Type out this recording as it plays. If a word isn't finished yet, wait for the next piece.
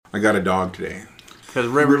I got a dog today. Because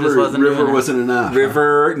River just wasn't enough.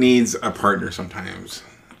 River needs a partner sometimes.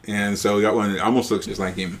 And so we got one that almost looks just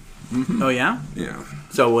like him. Mm-hmm. Oh, yeah? Yeah.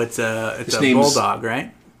 So it's a bulldog,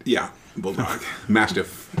 right? Yeah, bulldog.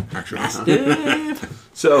 Mastiff, actually. Mastiff.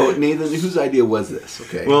 So, Nathan, whose idea was this?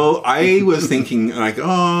 Okay. Well, I was thinking, like,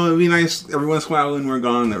 oh, it'd be nice every once in a while when we're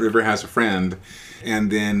gone that River has a friend.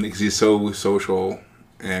 And then, because he's so social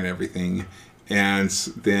and everything. And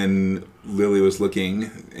then Lily was looking,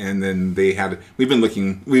 and then we've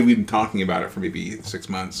been talking about it for maybe 6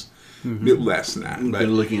 months. A bit less than that. But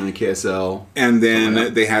been looking on the KSL. And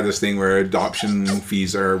then they had this thing where adoption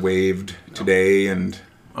fees are waived today, and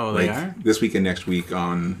they are? This week and next week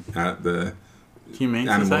at the Humane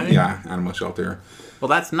Society? Yeah, animal shelter. Well,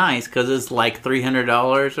 that's nice, because it's like $300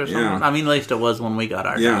 or something. Yeah. I mean, at least it was when we got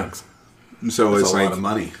our dogs. So that's it's a like lot of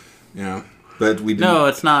money. Yeah. But we didn't. No,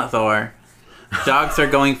 it's not, Thor. Dogs are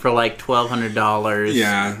going for like $1,200.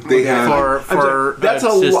 Yeah, they have. That's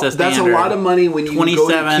a lot of money when you go to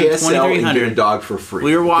KSL and get a dog for free.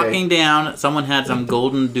 We were walking down. Someone had some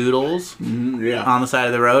golden doodles on the side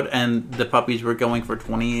of the road, and the puppies were going for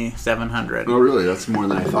 $2,700. Oh, really? That's more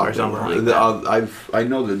than I thought. Or something like that. I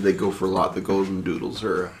know that they go for a lot. The golden doodles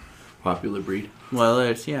are a popular breed. Well,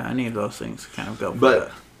 any of those things kind of go.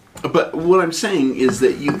 But what I'm saying is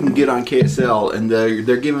that you can get on KSL and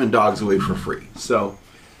they're giving dogs away for free. So,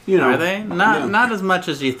 are they? Not as much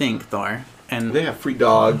as you think, Thor. And they have free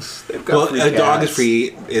dogs. They've got free cats. A dog is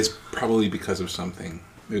free is probably because of something.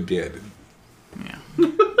 It did. Yeah.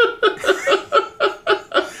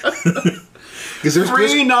 Because there's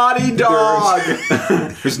free naughty dog.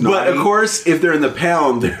 There's naughty. But of course, if they're in the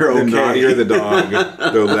pound, they're okay. The naughtier the dog,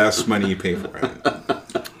 the less money you pay for it.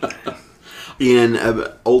 In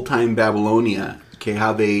old time Babylonia, okay,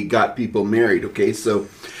 how they got people married, okay, so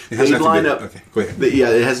they line up. Okay, go ahead.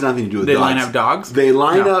 It has nothing to do with dogs. They line up dogs? They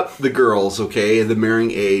line up the girls, okay, the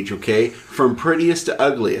marrying age, okay, from prettiest to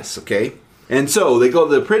ugliest, okay. And so they go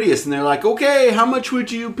to the prettiest, and they're like, okay, how much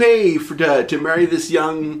would you pay to marry this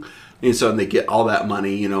young? And so they get all that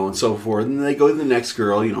money, and so forth. And they go to the next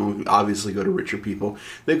girl, obviously go to richer people.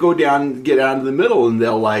 They go down, get down to the middle, and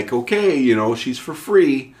they'll like, okay, she's for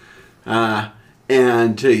free.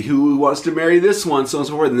 And who wants to marry this one, so on and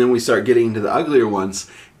so forth. And then we start getting into the uglier ones.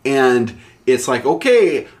 And it's like,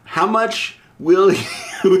 okay, how much will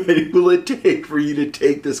it take for you to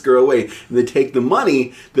take this girl away? And they take the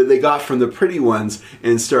money that they got from the pretty ones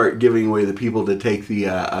and start giving away the people to take the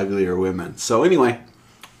uglier women. So anyway.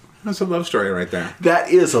 That's a love story right there. That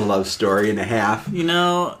is a love story and a half. You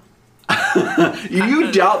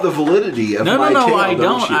doubt the validity of my tale,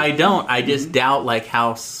 I don't. I just doubt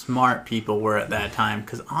how smart people were at that time.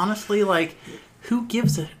 Because honestly, who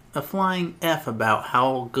gives a flying F about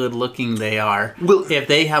how good looking they are? Well, if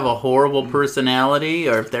they have a horrible personality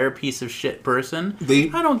or if they're a piece of shit person,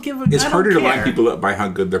 I don't give a. It's harder to line people up by how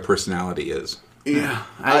good their personality is. Yeah,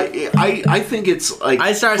 I think it's like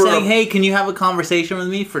I start saying, "Hey, can you have a conversation with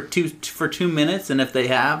me for 2 minutes?" And if they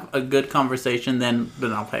have a good conversation, then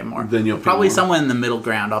I'll pay more. Then you'll probably pay more. Somewhere in the middle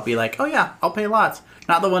ground. I'll be like, "Oh yeah, I'll pay lots."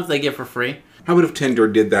 Not the ones they get for free. How would if Tinder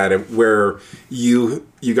did that, where you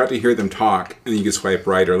got to hear them talk and you could swipe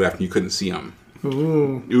right or left and you couldn't see them?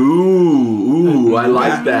 Ooh! I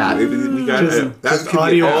like that. We got just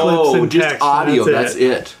audio clips and just text. audio. That's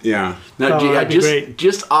it. Yeah. Now,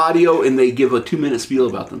 just audio, and they give a 2-minute spiel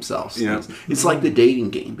about themselves. Yeah. It's like the dating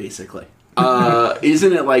game, basically.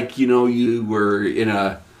 Isn't it like you were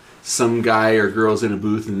in some guy or girl's in a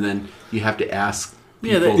booth, and then you have to ask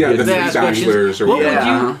people? The bachelors or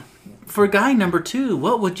whatever. For guy number 2,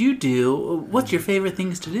 what would you do? What's your favorite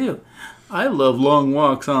things to do? I love long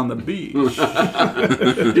walks on the beach. You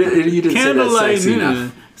didn't say that sexy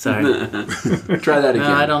enough. Sorry. Try that again.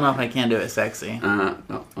 No, I don't know if I can do it sexy.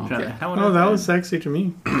 Okay. That was sexy to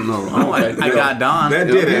me. I got Don. That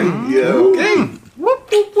did it. Yeah. Okay. Whoop,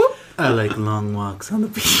 whoop, whoop. I like long walks on the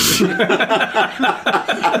beach.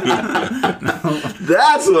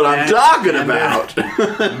 That's what I'm talking about.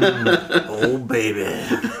 Oh, baby.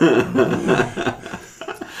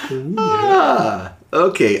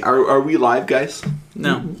 Okay, are we live, guys?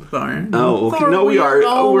 No, sorry. Oh, okay. No, we are.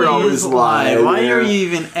 We're always live. Why are you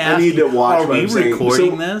even asking? I need to watch. Are we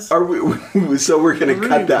recording this? Are we? So we're going to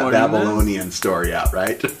cut that Babylonian story out,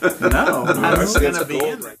 right? No, that's going to be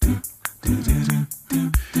it.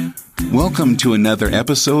 Welcome to another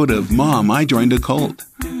episode of Mom, I Joined a Cult,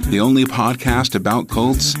 the only podcast about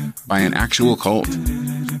cults by an actual cult.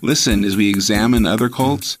 Listen as we examine other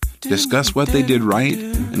cults, discuss what they did right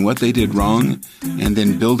and what they did wrong, and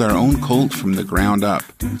then build our own cult from the ground up.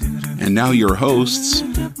 And now your hosts,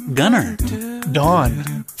 Gunnar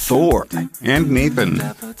Dawn. Thor. And Nathan.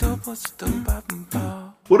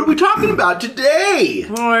 What are we talking about today?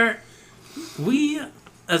 Or we,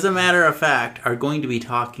 as a matter of fact, are going to be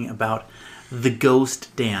talking about the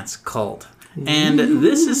ghost dance cult. And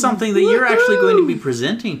this is something that you're actually going to be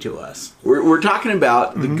presenting to us. We're talking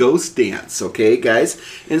about the ghost dance, okay, guys?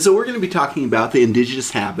 And so we're going to be talking about the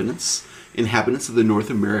indigenous inhabitants of the North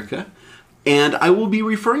America. And I will be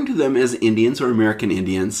referring to them as Indians or American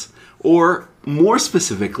Indians, or more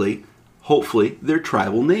specifically, hopefully, their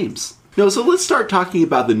tribal names. No, so let's start talking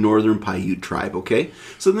about the Northern Paiute tribe, okay?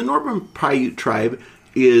 So the Northern Paiute tribe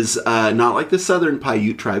is not like the Southern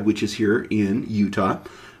Paiute tribe, which is here in Utah,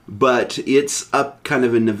 but it's up kind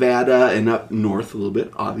of in Nevada and up north a little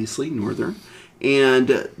bit, obviously, northern.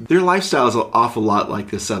 And their lifestyle is an awful lot like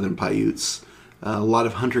the Southern Paiutes. A lot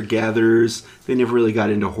of hunter-gatherers. They never really got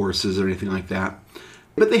into horses or anything like that.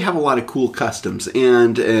 But they have a lot of cool customs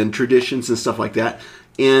and traditions and stuff like that.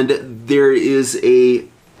 And there is a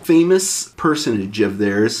famous personage of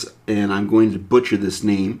theirs, and I'm going to butcher this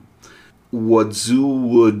name,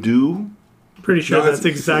 Wodzuwadu. Pretty sure that's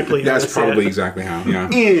exactly how that's probably exactly how, yeah.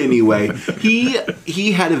 Anyway,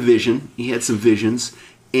 he had a vision. He had some visions,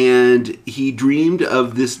 and he dreamed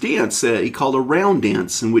of this dance he called a round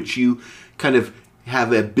dance, in which you kind of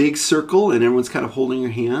have a big circle, and everyone's kind of holding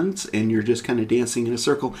your hands, and you're just kind of dancing in a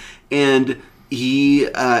circle. And he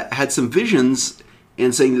had some visions,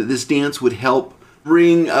 and saying that this dance would help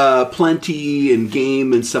bring plenty and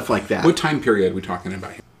game and stuff like that. What time period are we talking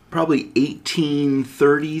about here? Probably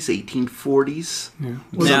 1830s, 1840s. Yeah.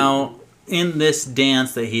 Now, in this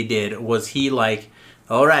dance that he did, was he like,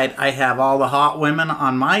 all right, I have all the hot women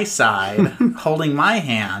on my side holding my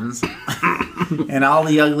hands, and all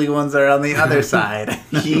the ugly ones are on the other side?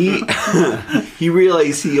 He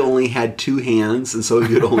realized he only had two hands, and so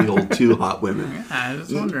he could only hold two hot women. I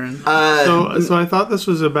was wondering. So I thought this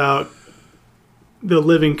was about the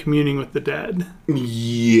living communing with the dead.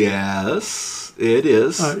 Yes, it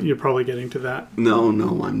is. You're probably getting to that. No,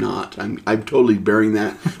 I'm not. I'm totally bearing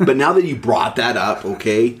that. But now that you brought that up,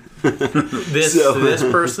 okay. This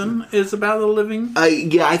person is about the living.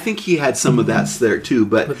 Yeah, I think he had some of that there too.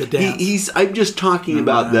 But With the dance. I'm just talking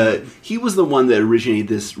about he was the one that originated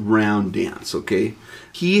this round dance. Okay,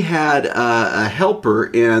 he had a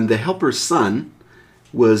helper, and the helper's son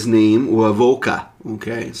was named Wavoka.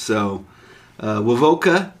 Okay, so.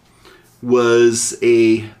 Wavoka was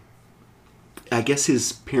I guess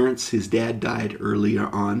his dad died earlier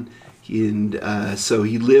on, and so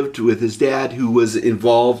he lived with his dad, who was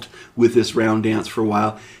involved with this round dance for a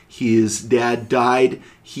while. His dad died.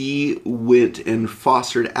 He went and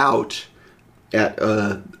fostered out at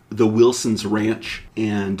the Wilson's Ranch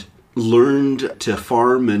and learned to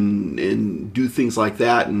farm and do things like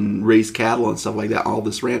that and raise cattle and stuff like that. All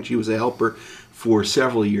this ranch, he was a helper for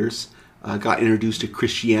several years. Got introduced to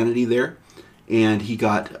Christianity there, and he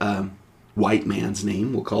got white man's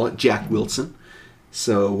name, we'll call it, Jack Wilson.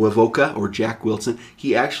 So Wavoka, or Jack Wilson,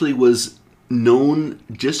 he actually was known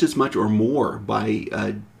just as much or more by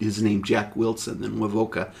his name Jack Wilson than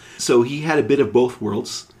Wavoka. So he had a bit of both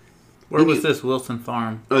worlds. Where was this Wilson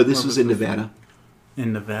farm? This was in Nevada.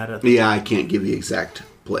 In Nevada? Yeah, I can't give you exact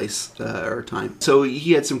place or time. So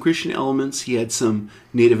he had some Christian elements. He had some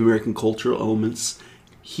Native American cultural elements.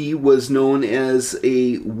 He was known as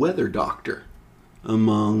a weather doctor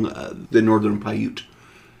among the Northern Paiute.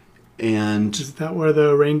 And is that where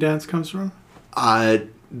the rain dance comes from? I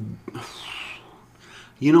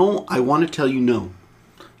want to tell you no.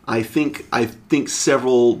 I think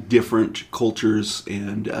several different cultures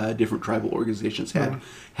and different tribal organizations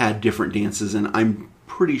had different dances, and I'm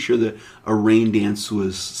pretty sure that a rain dance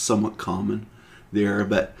was somewhat common there,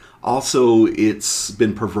 but also it's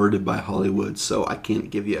been perverted by Hollywood, so I can't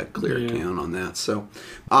give you a clear account on that. So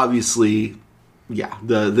obviously, yeah,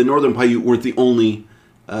 the Northern Paiute weren't the only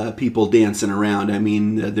people dancing around. I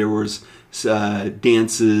mean, there was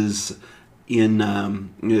dances in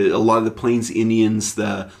a lot of the Plains Indians,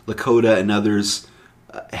 the Lakota and others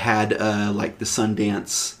had like the sun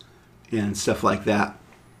dance and stuff like that.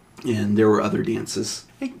 And there were other dances.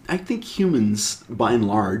 I think humans, by and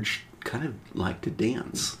large, kind of like to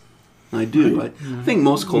dance. I do. Right. I think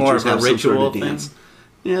most cultures have some sort of dance.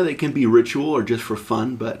 Yeah, they can be ritual or just for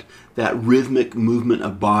fun, but that rhythmic movement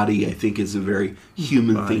of body, I think, is a very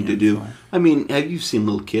human thing to do. I mean, have you seen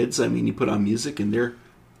little kids? I mean, you put on music and they're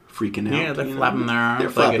freaking out. Yeah, they're flapping their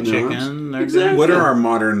arms like a chicken. Exactly. What are our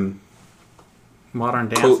modern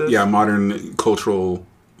dances? modern cultural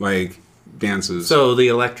dances. So the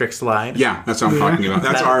electric slide. Yeah, that's what I'm talking about.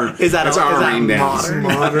 That's Is that our rain dance.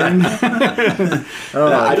 Modern.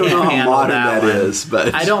 I don't know how handle modern that that one. is,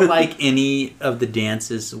 but I don't like any of the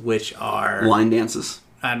dances which are line dances.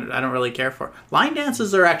 I don't really care for. Line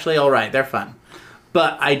dances are actually all right. They're fun.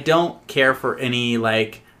 But I don't care for any,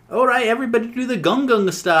 like, all right, everybody do the gung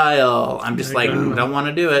gung style. I'm just like, don't want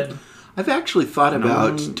to do it. I've actually thought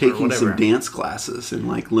about or taking some whatever. dance classes and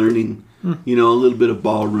like learning, you know, a little bit of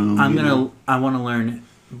ballroom. I want to learn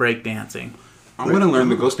break dancing. I'm going to learn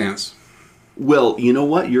the ghost dance. Well, you know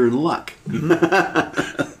what? You're in luck. All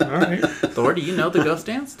right. Thor, do you know the ghost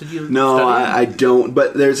dance? Did you No, study it? I don't.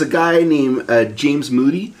 But there's a guy named James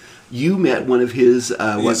Moody. You met one of his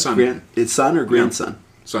son. His son or grandson?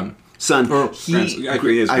 Son. Son. grandson. I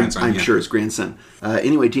agree, his grandson, I'm yeah. sure his grandson.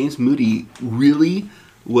 Anyway, James Moody really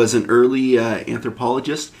was an early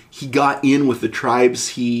anthropologist. He got in with the tribes.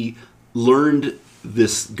 He learned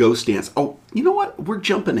this ghost dance. Oh, you know what? We're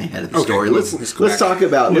jumping ahead of the Okay, story. let's go back. talk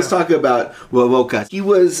about Wovoka. He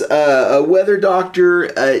was a weather doctor,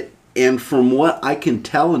 and from what I can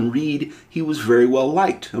tell and read, he was very well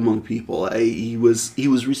liked among people. He was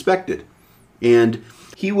respected, and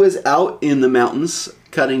he was out in the mountains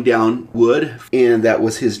cutting down wood, and that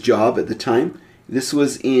was his job at the time. This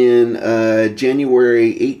was in January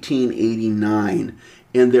 1889,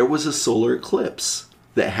 and there was a solar eclipse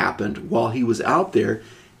that happened while he was out there,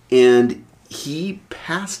 and he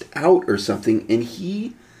passed out or something, and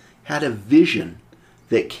he had a vision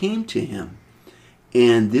that came to him.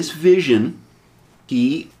 And this vision,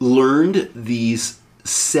 he learned these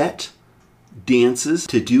set dances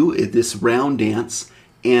to do this round dance,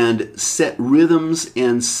 and set rhythms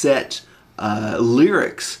and set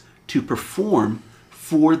lyrics to perform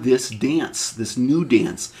for this dance, this new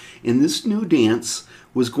dance. And this new dance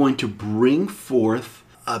was going to bring forth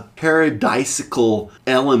a paradisical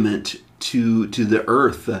element to the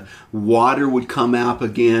earth. Water would come up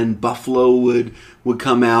again, buffalo would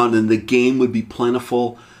come out, and the game would be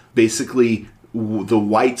plentiful. Basically, the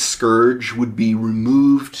white scourge would be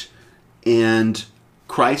removed, and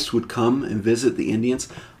Christ would come and visit the Indians.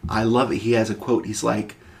 I love it. He has a quote. He's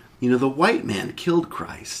like, you know, the white man killed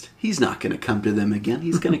Christ. He's not going to come to them again.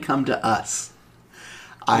 He's going to come to us.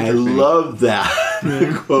 I love that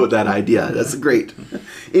quote, that idea. That's great.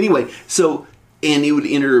 Anyway, so, and he would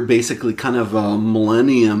enter basically kind of a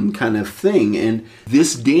millennium kind of thing. And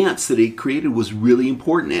this dance that he created was really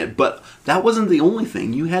important. But that wasn't the only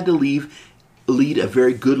thing. You had to lead a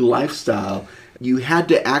very good lifestyle. You had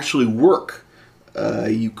to actually work.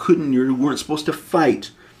 You weren't supposed to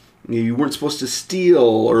fight. You weren't supposed to steal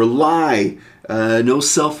or lie. No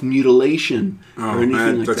self-mutilation or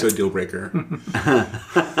anything like that's that. a deal breaker.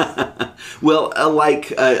 Well,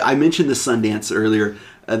 I mentioned the Sundance earlier.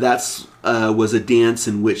 That's was a dance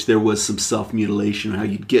in which there was some self-mutilation. How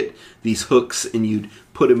you'd get these hooks and you'd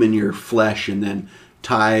put them in your flesh and then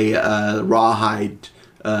tie rawhide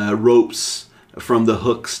ropes from the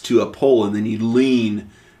hooks to a pole, and then you'd lean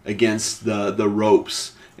against the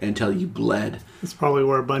ropes until you bled. That's probably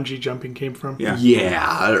where bungee jumping came from. Yeah.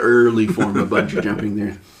 Yeah, early form of bungee jumping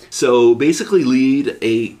there. So basically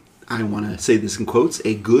lead I want to say this in quotes,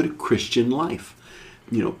 a good Christian life.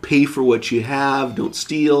 You know, pay for what you have, don't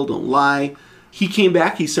steal, don't lie. He came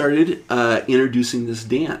back, he started introducing this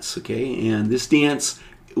dance, okay? And this dance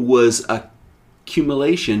was a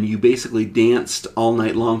accumulation. You basically danced all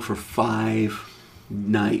night long for 5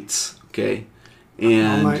 nights, okay?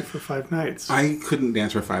 And all night for 5 nights. I couldn't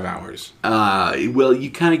dance for 5 hours. well, you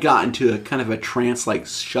kind of got into a kind of a trance-like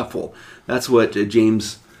shuffle. That's what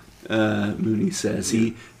James Moody says.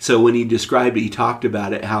 So when he described it, he talked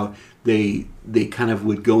about it, how they kind of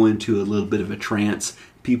would go into a little bit of a trance.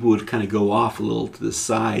 People would kind of go off a little to the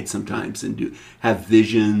side sometimes and have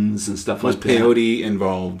visions and stuff Was like that. peyote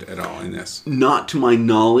involved at all in this? Not to my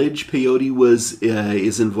knowledge, peyote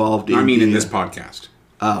is involved in. I mean, in the- this podcast.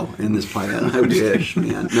 Oh, in this podcast. I wish,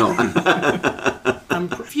 man. No.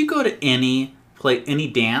 If you go to any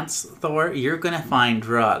dance, Thor, you're gonna find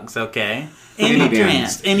drugs. Okay, Any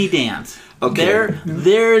dance. any dance. Okay.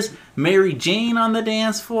 There's Mary Jane on the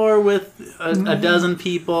dance floor with a dozen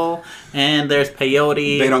people, and there's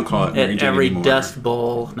peyote. They don't call it Mary at Jane every anymore. Dust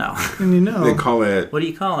Bowl. No, And you know, They call it. what do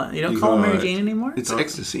you call it? You don't You call it call Mary it- Jane anymore. It's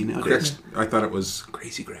ecstasy nowadays. I thought it was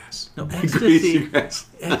crazy grass. No, Crazy ecstasy. grass.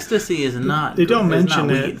 Ecstasy is not. They don't is not mention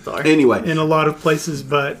weed, it. Thor. Anyway, in a lot of places,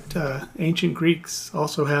 but ancient Greeks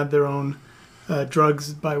also had their own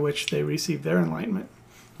drugs by which they received their enlightenment.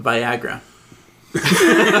 Viagra.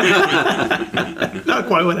 Not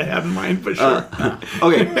quite what I have in mind, but sure.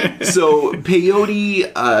 Okay, so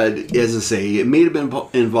peyote, as I say, it may have been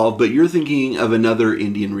involved, but you're thinking of another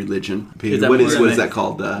Indian religion. Is that What more is than what is a- that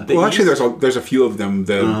called? Well, actually, there's a few of them.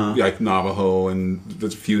 Like Navajo, and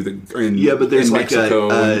there's a few that are in Yeah, but there's in like Mexico,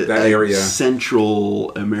 and that area.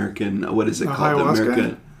 Central American. What is it called?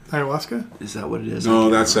 Ayahuasca? Ayahuasca? Is that what it is? No,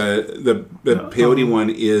 that's the peyote one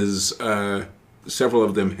is several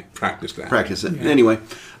of them practice that. Practice it. Anyway,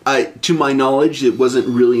 to my knowledge, it wasn't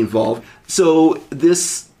really involved. So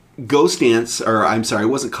this ghost dance, or I'm sorry, it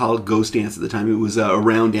wasn't called ghost dance at the time. It was a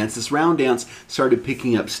round dance. This round dance started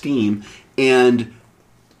picking up steam, and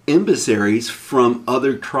emissaries from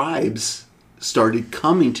other tribes started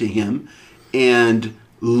coming to him and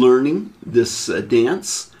learning this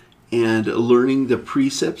dance and learning the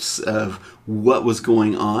precepts of what was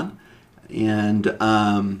going on. And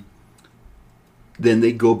then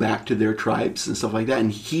they go back to their tribes and stuff like that.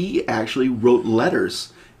 And he actually wrote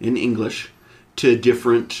letters in English to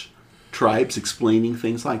different tribes explaining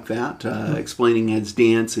things like that, explaining his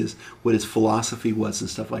dance, what his philosophy was and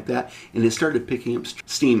stuff like that. And it started picking up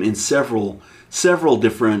steam in several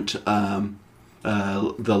different, the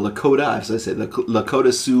Lakota, as I said, the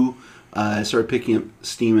Lakota Sioux started picking up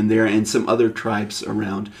steam in there, and some other tribes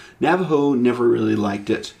around. Navajo never really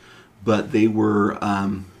liked it, but they were...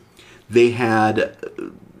 They had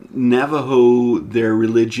Navajo, their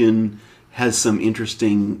religion has some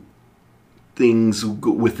interesting things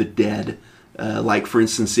with the dead. Like, for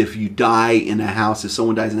instance, if you die in a house, if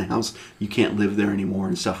someone dies in a house, you can't live there anymore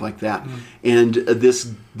and stuff like that. And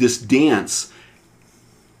this dance,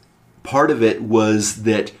 part of it was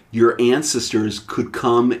that your ancestors could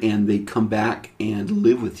come and they'd come back and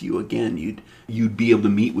live with you again. You'd be able to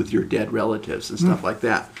meet with your dead relatives and stuff like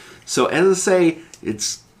that. So, as I say,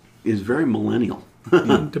 it's very millennial.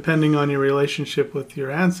 Depending on your relationship with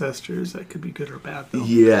your ancestors, that could be good or bad, though.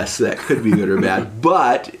 Yes, that could be good or bad.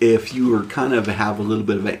 But if you were kind of have a little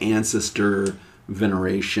bit of an ancestor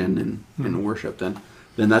veneration and worship, then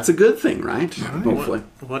that's a good thing, right? Hopefully.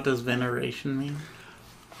 What does veneration mean?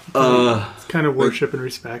 It's kind of worship and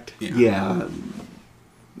respect. Yeah.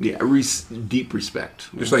 Deep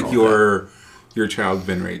respect. Just like your child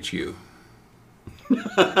venerates you.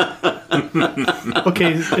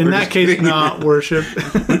 Okay, in that case, not worship.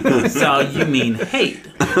 So you mean hate,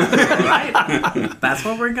 right? That's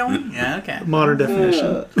what we're going? Yeah, okay. Modern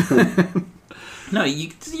definition. No, you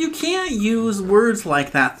can't use words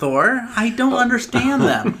like that, Thor. I don't understand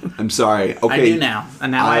them. I'm sorry. Okay. I do now.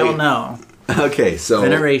 And now I will know. Okay, so...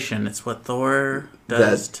 Veneration, it's what Thor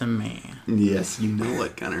does to me. Yes, you know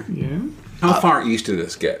it, Gunnar. Yeah. How far east did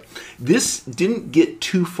this get? This didn't get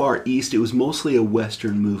too far east. It was mostly a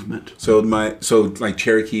Western movement. So like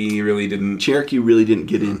Cherokee really didn't. Cherokee really didn't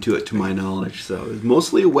get into it, to my knowledge. So it was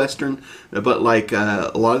mostly a Western, but like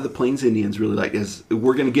a lot of the Plains Indians really like this.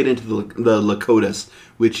 We're going to get into the Lakotas,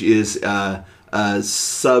 which is a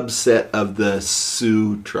subset of the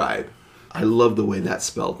Sioux tribe. I love the way that's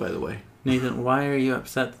spelled, by the way. Nathan, why are you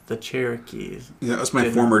upset that the Cherokees? Yeah, that's my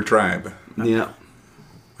former tribe. Yeah.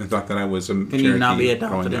 I thought that I was a Cherokee. Can you not be growing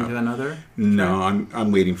adopted up. into another? No,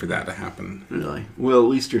 I'm waiting for that to happen. Really? Well, at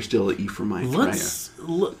least you're still an Ephraimite,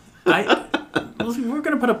 right? We're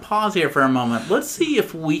going to put a pause here for a moment. Let's see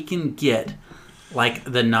if we can get like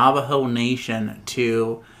the Navajo Nation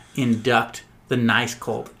to induct the Nice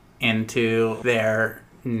Cult into their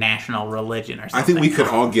national religion or something. I think we could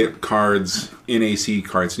all get cards, NAC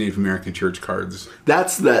cards, Native American Church cards.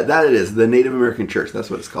 That it is, the Native American Church.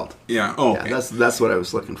 That's what it's called. Yeah. Oh, okay. Yeah, that's what I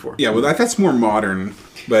was looking for. Yeah, well, that's more modern,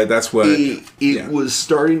 but that's what... It was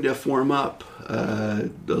starting to form up a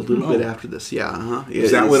little bit after this. Yeah. Uh-huh.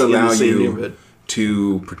 That would allow you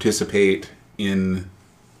to participate in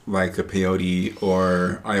like a peyote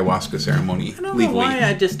or ayahuasca ceremony I don't legally. know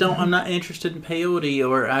why I'm not interested in peyote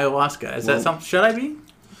or ayahuasca. Is that something? Should I be?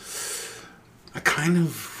 I kind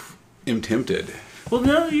of am tempted. Well,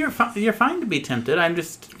 no, you're fine to be tempted. I'm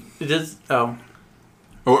just... Oh,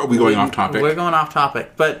 are we going off topic? We're going off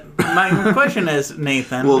topic. But my question is,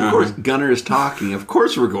 Nathan... Well, of course, Gunnar is talking. Of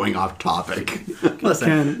course we're going off topic.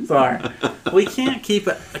 Listen, sorry. We can't keep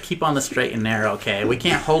on the straight and narrow, okay? We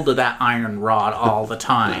can't hold to that iron rod all the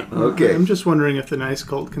time. Okay. I'm just wondering if the Nice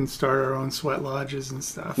Cult can start our own sweat lodges and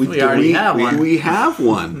stuff. We already have one. We have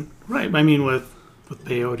one. Right, I mean with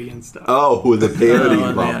peyote and stuff. Oh, with the peyote No,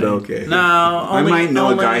 involved. peyote. Okay. No, I might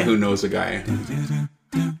know a guy who knows a guy.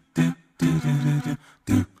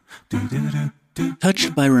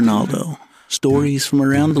 Touched by Ronaldo. Stories from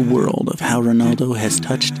around the world of how Ronaldo has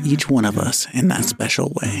touched each one of us in that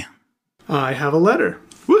special way. I have a letter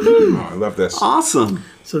Woohoo! Oh, I love this. Awesome.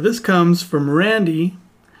 So this comes from Randy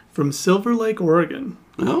from Silver Lake, Oregon.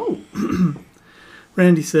 Oh.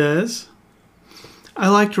 Randy says, I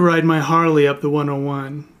like to ride my Harley up the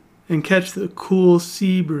 101 and catch the cool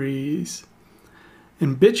sea breeze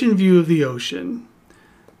and bitch in view of the ocean.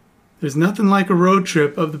 There's nothing like a road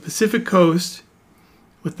trip of the Pacific coast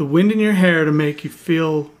with the wind in your hair to make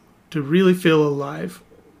you really feel alive.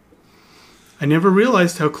 I never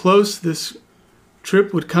realized how close this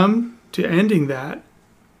trip would come to ending that.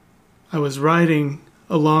 I was riding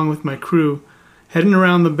along with my crew, heading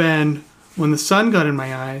around the bend when the sun got in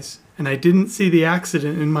my eyes, and I didn't see the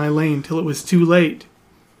accident in my lane till it was too late.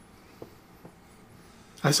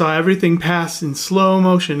 I saw everything pass in slow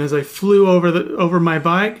motion as I flew over my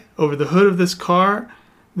bike, over the hood of this car,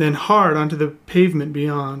 then hard onto the pavement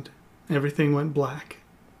beyond. Everything went black.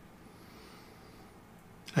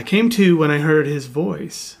 I came to when I heard his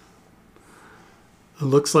voice. It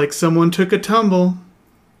looks like someone took a tumble.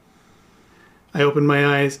 I opened my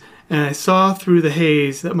eyes and I saw through the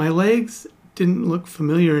haze that my legs didn't look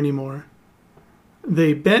familiar anymore.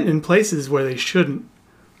 They bent in places where they shouldn't.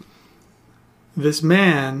 This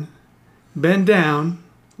man bent down,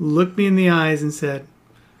 looked me in the eyes and said,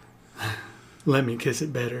 "Let me kiss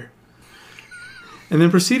it better." And then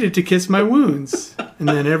proceeded to kiss my wounds. And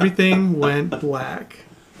then everything went black.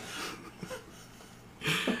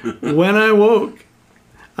 When I woke,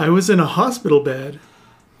 I was in a hospital bed.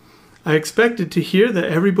 I expected to hear that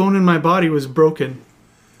every bone in my body was broken.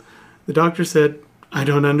 The doctor said, "I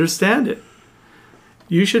don't understand it.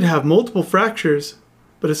 You should have multiple fractures,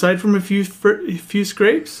 but aside from a few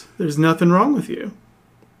scrapes, there's nothing wrong with you."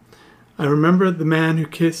 I remember the man who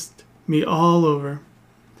kissed me all over.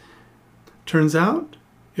 Turns out,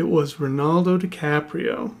 it was Ronaldo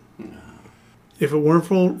DiCaprio. If it weren't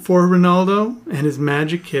for Ronaldo and his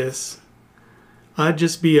magic kiss, I'd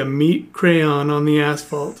just be a meat crayon on the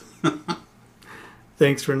asphalt.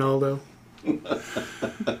 Thanks, Ronaldo.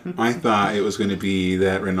 I thought it was going to be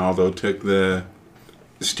that Ronaldo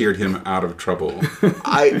steered him out of trouble.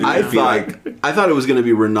 I thought it was going to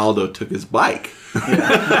be Ronaldo took his bike. But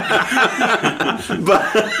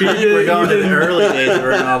We're going to the early days of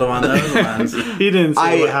Ronaldo on those ones. He didn't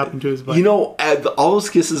say what happened to his bike. You know, all those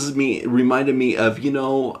kisses reminded me of,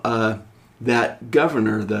 that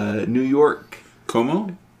governor, the New York,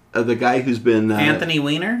 Como? the guy who's been Anthony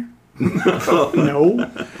Weiner? No.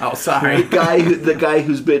 Oh, sorry. the guy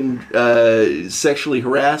who's been sexually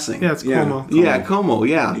harassing. Yeah, it's Como. Yeah, Como.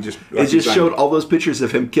 Yeah, He just- it just showed all those pictures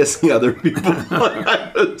of him kissing other people.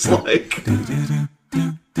 I was like,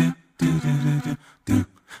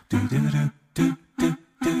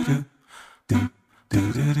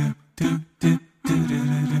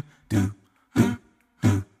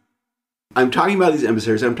 I'm talking about these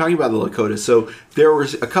emissaries. I'm talking about the Lakota. So there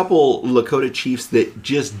was a couple Lakota chiefs that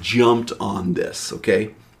just jumped on this.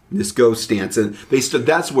 Okay, this ghost dance, and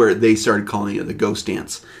that's where they started calling it the ghost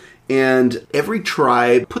dance. And every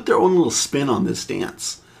tribe put their own little spin on this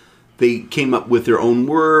dance. They came up with their own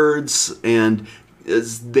words, and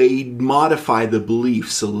they modified the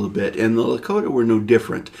beliefs a little bit. And the Lakota were no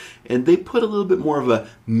different. And they put a little bit more of a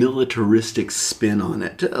militaristic spin on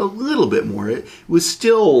it. A little bit more. It was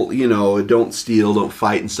still, don't steal, don't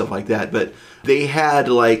fight, and stuff like that. But they had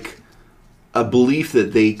like a belief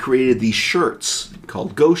that they created these shirts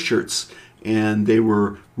called ghost shirts. And they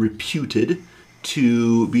were reputed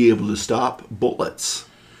to be able to stop bullets.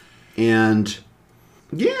 And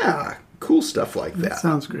yeah, cool stuff like that. That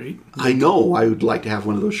sounds great. I know. I would like to have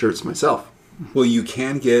one of those shirts myself. Well, you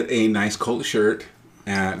can get a Nice Colt shirt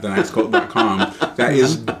at thenicecult.com that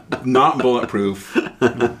is not bulletproof,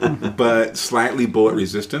 but slightly bullet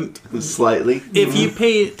resistant. Slightly. If you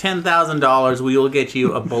pay $10,000, we will get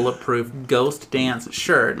you a bulletproof ghost dance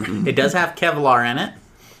shirt. It does have Kevlar in it.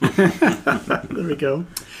 There we go.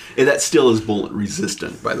 And that still is bullet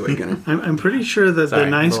resistant, by the way, Gunnar. I'm pretty sure that Sorry, the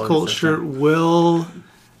Nice bullet Colt resistant. shirt will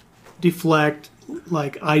deflect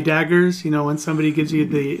like eye daggers. When somebody gives you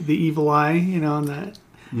the evil eye, and that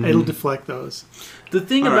it'll deflect those. The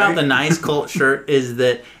thing All about right. the Nice Colt shirt is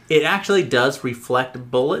that it actually does reflect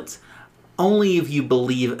bullets, only if you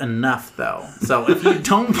believe enough, though. So if you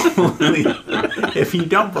don't believe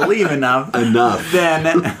enough, then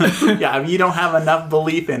if you don't have enough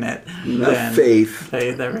belief in it, then Faith.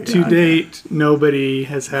 Hey, there we go. To date, nobody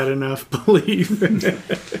has had enough belief in it.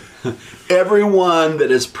 Everyone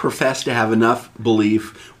that has professed to have enough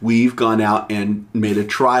belief, we've gone out and made a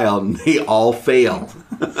trial, and they all fail.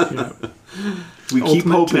 Yeah. We keep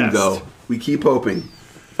Ultimate hoping, test. though. We keep hoping.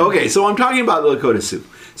 Okay, so I'm talking about the Lakota Sioux.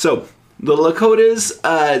 So the Lakotas,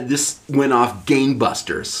 this went off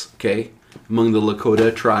gangbusters, okay? among the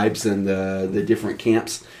Lakota tribes and the different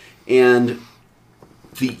camps. And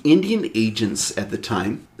the Indian agents at the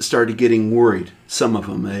time started getting worried. Some of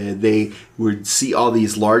them, they would see all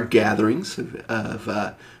these large gatherings of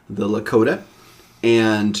the Lakota,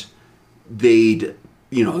 and they'd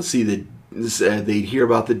they'd hear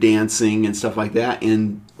about the dancing and stuff like that,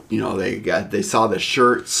 and they saw the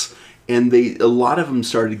shirts, and a lot of them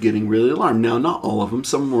started getting really alarmed. Now, not all of them.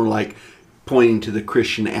 Some were like pointing to the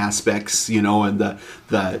Christian aspects, and the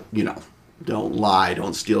don't lie,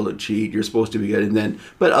 don't steal, don't cheat, you're supposed to be good. And then,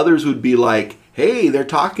 but others would be like, hey, they're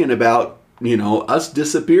talking about, us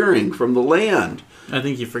disappearing from the land. I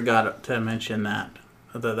think you forgot to mention that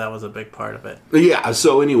was a big part of it. Yeah,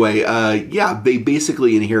 so anyway, they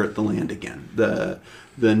basically inherit the land again. The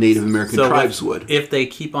Native American tribes would. If they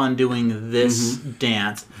keep on doing this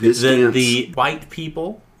dance, the white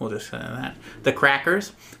people, we'll just say that, the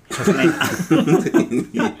crackers,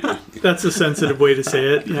 that's a sensitive way to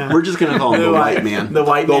say it. Yeah, we're just going to call him the white man. The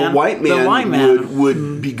white man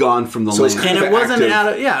would be gone from the land. And it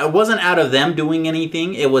wasn't out of them doing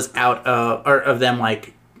anything. It was out of them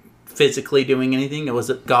like physically doing anything. It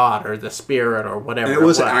was God or the spirit or whatever. And it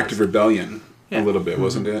was an act of rebellion, a little bit,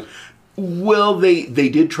 wasn't it? Well, they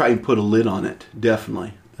did try and put a lid on it,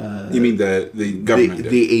 definitely. You mean the government?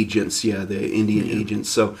 The agents, the Indian agents.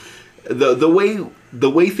 So the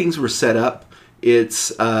way things were set up,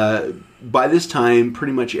 it's by this time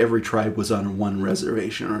pretty much every tribe was on one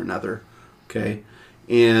reservation or another. Okay,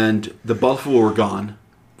 and the buffalo were gone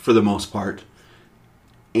for the most part,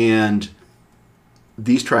 and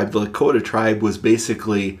these tribes, the Lakota tribe, was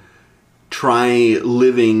basically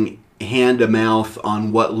living hand to mouth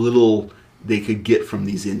on what little they could get from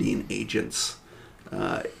these Indian agents.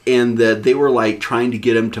 And that they were like trying to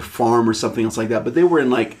get them to farm or something else like that. But they were in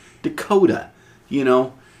like Dakota,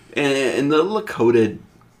 and the Lakota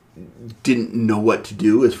didn't know what to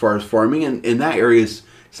do as far as farming. And in that area,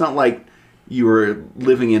 it's not like you were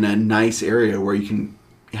living in a nice area where you can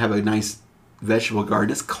have a nice vegetable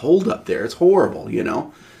garden. It's cold up there. It's horrible,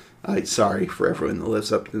 Sorry for everyone that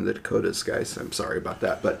lives up in the Dakotas, guys. I'm sorry about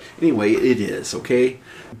that. But anyway, it is, okay?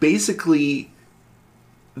 Basically,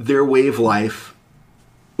 their way of life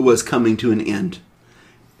was coming to an end.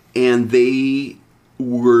 And they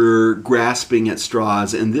were grasping at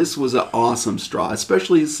straws. And this was an awesome straw,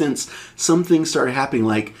 especially since some things started happening.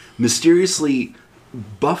 Like, mysteriously,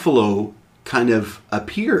 buffalo kind of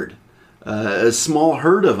appeared. A small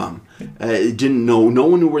herd of them. No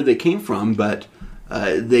one knew where they came from, but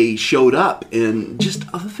they showed up, and just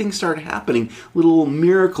other things started happening, little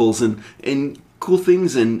miracles and cool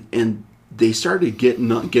things, and they started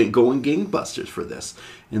going gangbusters for this.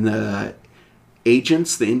 And the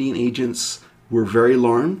Indian agents, were very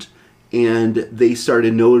alarmed, and they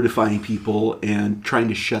started notifying people and trying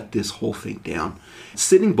to shut this whole thing down.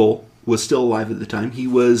 Sitting Bull was still alive at the time. He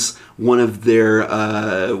was one of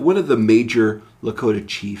the major Lakota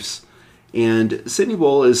chiefs. And Sitting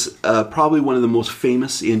Bull is probably one of the most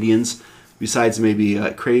famous Indians, besides maybe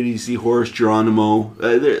Crazy Horse, Geronimo.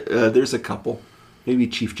 There's a couple, maybe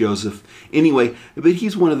Chief Joseph. Anyway, but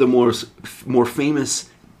he's one of the more famous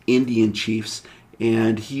Indian chiefs,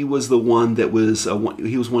 and he was the one that was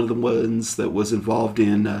one of the ones that was involved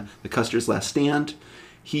in the Custer's Last Stand.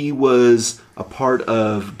 He was a part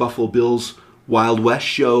of Buffalo Bill's Wild West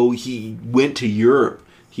show. He went to Europe.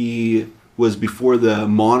 He was before the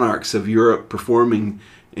monarchs of Europe performing,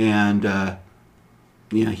 and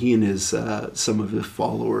he and his some of his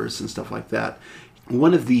followers and stuff like that.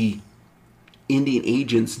 One of the Indian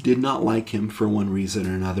agents did not like him for one reason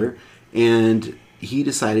or another, and he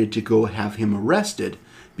decided to go have him arrested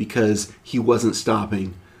because he wasn't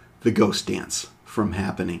stopping the ghost dance from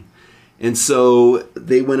happening. And so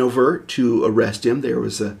they went over to arrest him. There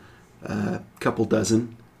was a couple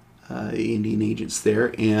dozen Indian agents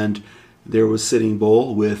there, and there was Sitting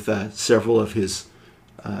Bull with several of his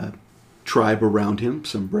tribe around him,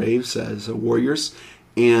 some braves as warriors,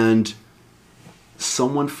 and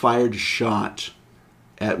someone fired a shot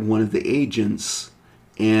at one of the agents,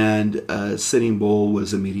 and Sitting Bull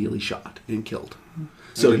was immediately shot and killed.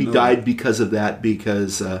 So he died because of that,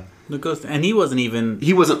 because the ghost, and he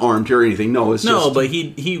wasn't armed or anything. No, but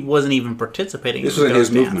he wasn't even participating. This was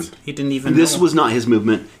his movement. He didn't even. This was not his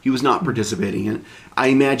movement. He was not participating in it. I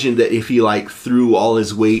imagine that if he threw all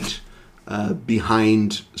his weight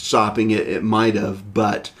behind stopping it, it might have.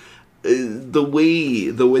 But the way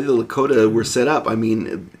the Lakota were set up, I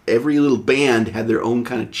mean, every little band had their own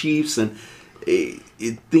kind of chiefs, and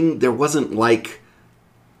there wasn't like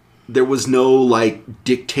there was no like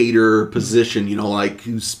dictator position, you know, like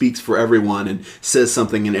who speaks for everyone and says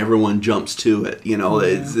something and everyone jumps to it. You know,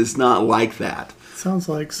 it's not like that. Sounds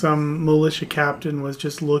like some militia captain was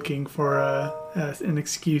just looking for an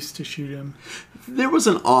excuse to shoot him. There was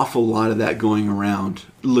an awful lot of that going around,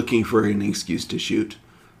 looking for an excuse to shoot.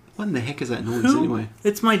 What in the heck is that noise anyway?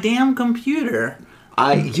 It's my damn computer.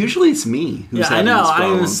 Usually it's me who's Yeah, I having know. this I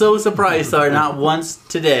problem. am so surprised, Thor. Not once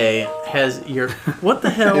today has your... What the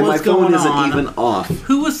hell And my was phone going isn't on? even off.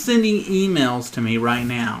 Who was sending emails to me right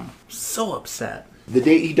now? So upset. The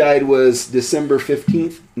date he died was December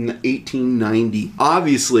 15th, 1890.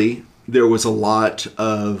 Obviously, there was a lot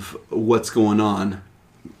of what's going on.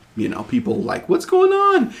 You know, people like, what's going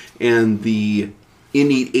on? And the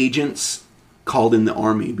Indian agents called in the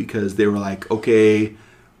army because they were like, okay,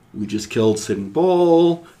 we just killed Sitting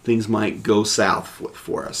Bull. Things might go south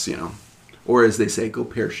for us, you know. Or as they say, go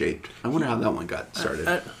pear-shaped. I wonder how that one got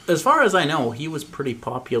started. As far as I know, he was pretty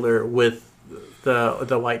popular with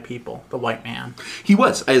the white people, the white man. He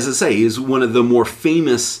was, as I say, he's one of the more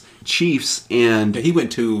famous chiefs, and He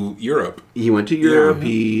went to Europe. he went to Europe.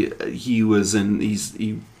 He was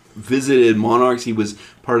he visited monarchs. He was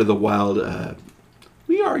part of the wild.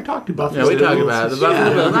 We already talked about Yeah, this. we talked about it. The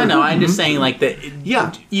Buffalo Bills. I know. I'm just saying, like that.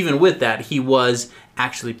 Yeah. Even with that, he was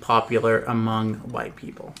actually popular among white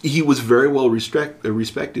people. He was very well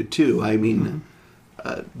respected too. I mean,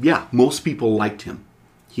 most people liked him.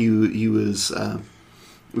 He was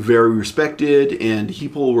very respected, and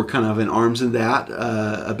people were kind of in arms in that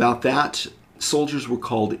about that. Soldiers were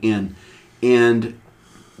called in, and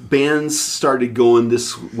bands started going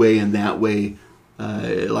this way and that way,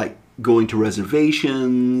 like going to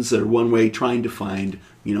reservations or one way, trying to find,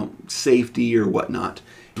 you know, safety or whatnot.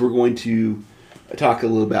 We're going to talk a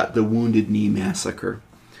little about the Wounded Knee Massacre.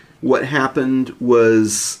 What happened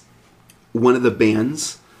was one of the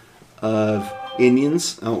bands of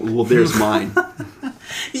Indians. Oh, well, there's mine.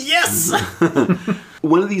 Yes.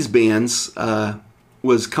 One of these bands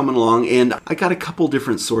was coming along, and I got a couple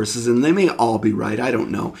different sources, and they may all be right. I don't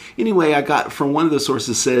know. Anyway, I got from one of the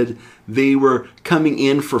sources said they were coming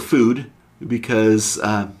in for food because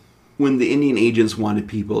when the Indian agents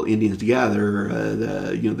wanted Indians together,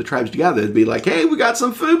 the tribes together, it'd be like, hey, we got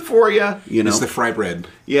some food for you. You know, It's the fry bread.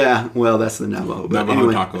 yeah. Well, that's the Navajo. But Navajo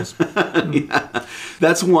anyway. tacos. Yeah,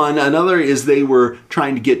 that's one. Another is they were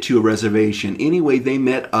trying to get to a reservation. Anyway, they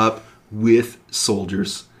met up with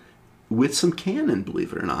soldiers with some cannon,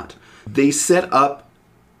 believe it or not. They set up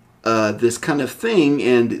this kind of thing,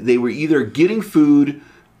 and they were either getting food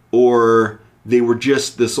or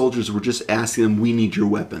the soldiers were just asking them, we need your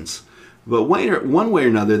weapons. But one way or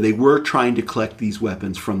another, they were trying to collect these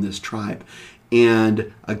weapons from this tribe.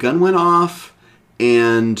 And a gun went off,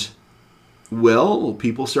 and, well,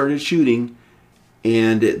 people started shooting.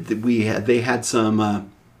 And they had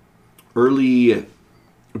some early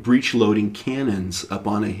breech-loading cannons up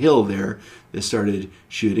on a hill there that started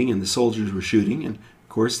shooting, and the soldiers were shooting. And, of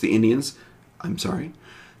course, the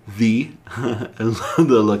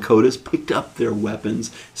Lakotas picked up their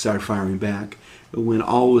weapons, started firing back. But when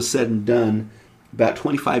all was said and done, about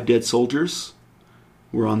 25 dead soldiers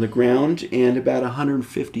were on the ground, and about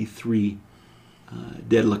 153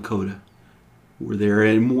 dead Lakota were there,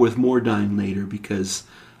 and with more dying later because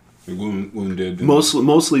Wounded.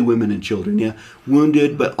 mostly women and children. Yeah,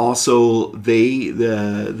 wounded, but also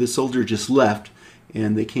the soldier just left,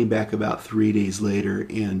 and they came back about 3 days later,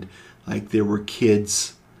 and like there were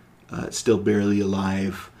kids still barely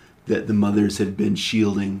alive that the mothers had been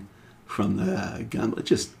shielding from the gun.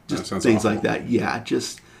 Just things like that. Yeah,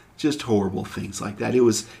 just horrible things like that. It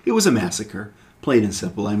was a massacre, plain and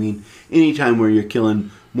simple. I mean, anytime where you're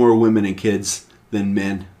killing more women and kids than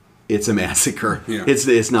men, it's a massacre. Yeah.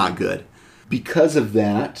 It's not good. Because of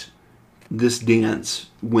that, this dance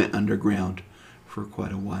went underground for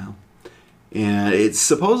quite a while. And it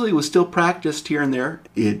supposedly was still practiced here and there.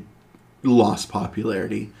 It lost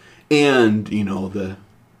popularity. And, you know, the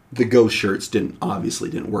ghost shirts obviously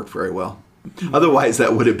didn't work very well. Otherwise,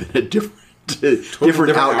 that would have been a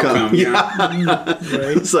different outcome. Yeah.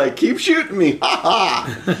 It's like, keep shooting me.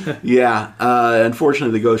 Ha ha. Yeah.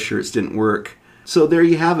 Unfortunately, the ghost shirts didn't work. So there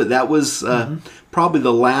you have it. That was probably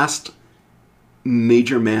the last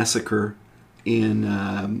major massacre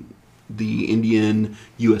in the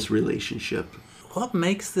Indian-U.S. relationship. What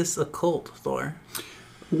makes this a cult, Thor?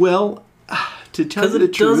 Well, to tell you the Because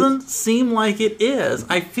it truth, doesn't seem like it is.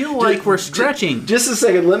 I feel like we're stretching. Just a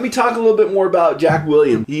second. Let me talk a little bit more about Jack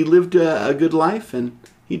Williams. He lived a good life, and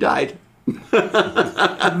he died.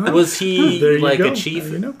 Was he There you like go. a chief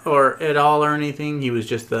There you know. or at all or anything? He was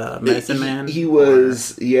just a medicine man? He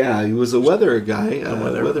was, he was a weather guy,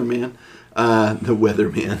 weather- weatherman. The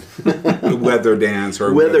weatherman. The weather dance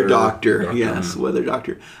or Weather doctor. Yes, weather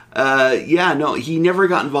doctor. He never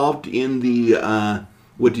got involved in the,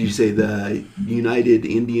 what did you say, the United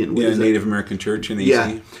Indian... what Yeah, is that? Native American Church in AC.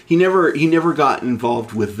 Yeah, he never got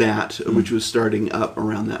involved with that, which was starting up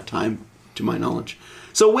around that time, to my knowledge.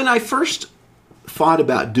 So when I first thought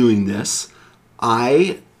about doing this,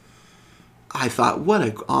 I thought, what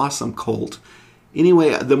an awesome cult.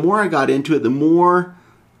 Anyway, the more I got into it, the more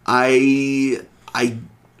I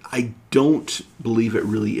don't believe it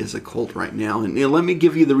really is a cult right now. And let me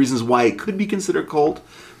give you the reasons why it could be considered a cult,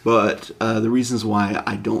 but the reasons why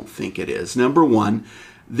I don't think it is. Number one,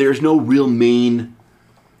 there's no real main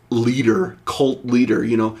leader, cult leader.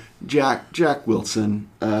 You know, Jack Wilson,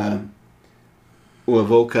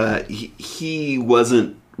 Wovoka, he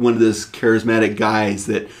wasn't one of those charismatic guys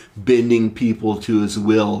that bending people to his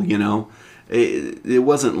will, you know. It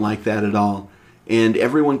wasn't like that at all. And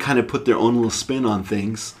everyone kind of put their own little spin on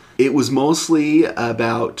things. It was mostly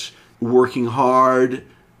about working hard,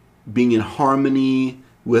 being in harmony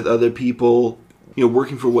with other people, you know,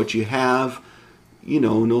 working for what you have, you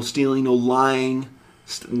know, no stealing, no lying,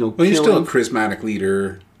 no Well, he's still a killing. charismatic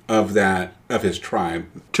leader of his tribe.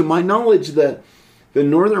 To my knowledge, the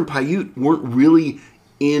Northern Paiute weren't really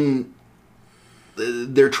in...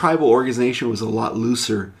 Their tribal organization was a lot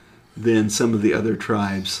looser than some of the other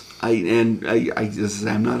tribes. I'm not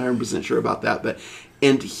 100% sure about that,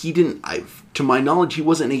 and he didn't... to my knowledge, he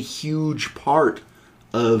wasn't a huge part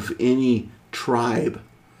of any tribe.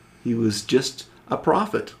 He was just a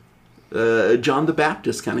prophet, John the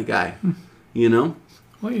Baptist kind of guy, you know?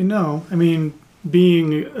 Well, you know, I mean,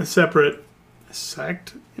 being a separate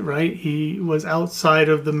sect, right? He was outside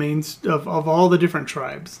of the of all the different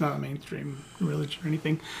tribes, not a mainstream religion or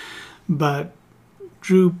anything, but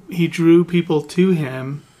he drew people to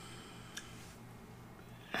him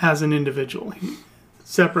as an individual,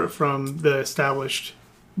 separate from the established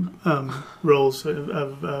roles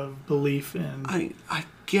of belief and... I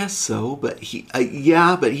guess so, but he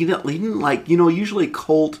didn't like, you know, usually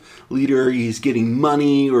cult leader, he's getting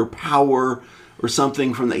money or power or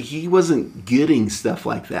something from that. He wasn't getting stuff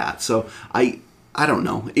like that. So I don't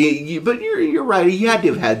know. But you're right. He had to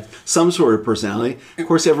have had some sort of personality. Of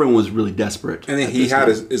course, everyone was really desperate. And then he had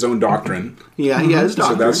his own doctrine. Yeah, he had his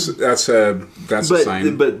doctrine. So that's a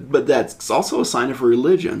sign. But that's also a sign of a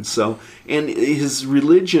religion. So, and his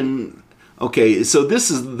religion... Okay, so this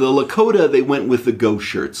is the Lakota, they went with the ghost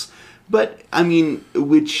shirts. But, I mean,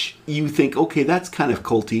 which you think, okay, that's kind of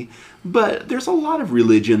culty. But there's a lot of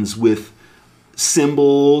religions with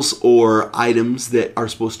symbols or items that are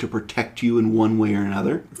supposed to protect you in one way or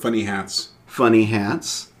another. Funny hats. Funny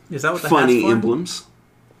hats. Is that what the funny hat's for? emblems.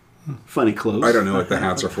 Funny clothes. I don't know what the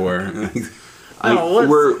hats are for.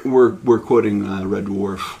 We're quoting Red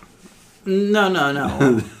Dwarf.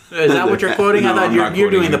 No. Is that what you're quoting? No, I thought I'm not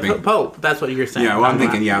you're doing quoting the anything. Pope. That's what you're saying. Yeah, well, I'm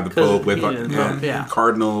thinking, the Pope with yeah.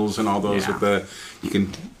 cardinals and all those Yeah. with the... You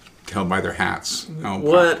can tell by their hats. Oh,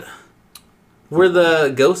 What were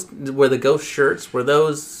the ghost shirts? Were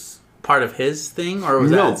those part of his thing, or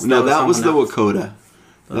was that was the someone else? Wakota.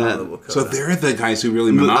 So they're the guys who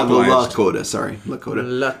really The monopolized. Lakota, sorry. Lakota.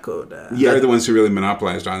 Lakota. Yeah. They're the ones who really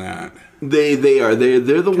monopolized on that. They are.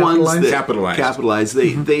 They're the ones that Capitalized.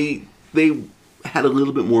 They had a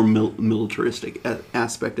little bit more militaristic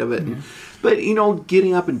aspect of it. But, you know,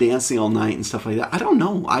 getting up and dancing all night and stuff like that, I don't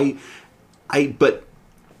know. But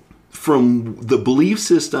from the belief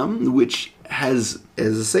system, which has,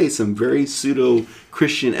 as I say, some very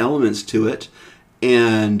pseudo-Christian elements to it,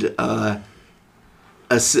 and a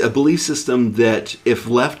belief system that, if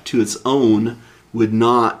left to its own, would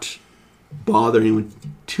not bother anyone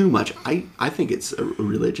too much. I think it's a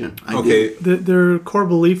religion. Okay. Their core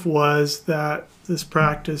belief was that this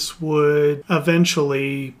practice would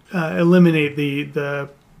eventually eliminate the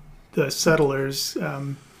settlers.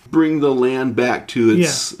 Bring the land back to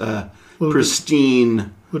its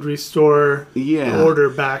pristine... Would restore order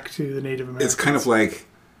back to the Native Americans. It's kind of like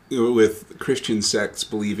with Christian sects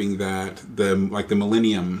believing that the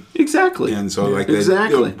millennium. Exactly. And so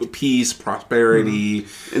peace, prosperity.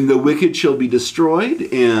 And the wicked shall be destroyed,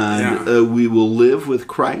 and we will live with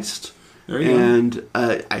Christ. There you go. And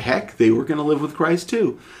heck, they were going to live with Christ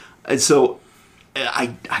too. And so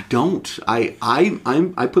I don't.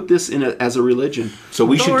 I put this in as a religion. So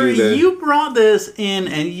we should do the... You brought this in,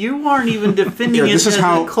 and you aren't even defending it this is as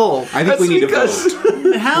how a cult. I think we need to vote.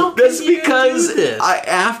 How That's can you because do this?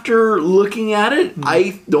 after looking at it,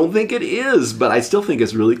 I don't think it is, but I still think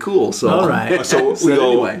it's really cool. So, All right. So we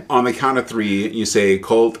go anyway. on the count of 3. You say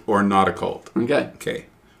cult or not a cult. Okay. Okay.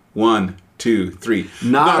 1, 2, 3.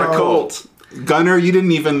 Not a cult. Gunner, you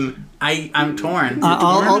didn't even. I'm torn.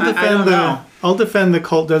 I'll I defend don't know. I'll defend the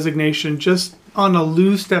cult designation just on a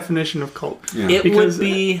loose definition of cult. Yeah. It Because would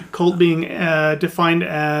be. cult being defined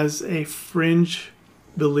as a fringe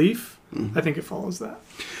belief, I think it follows that.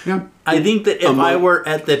 Yeah. I think that if I Among- were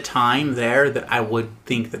at the time there, that I would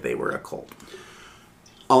think that they were a cult.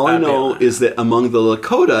 All I I'd be know lying. is that among the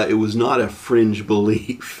Lakota, it was not a fringe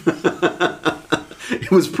belief. It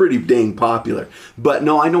was pretty dang popular. But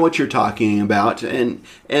no, I know what you're talking about, and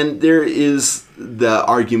there is the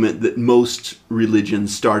argument that most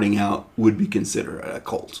religions starting out would be considered a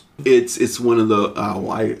cult. It's one of the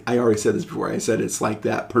I already said this before. I said it's like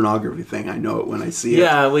that pornography thing. I know it when I see it.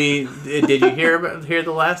 Yeah, did you hear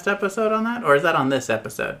the last episode on that, or is that on this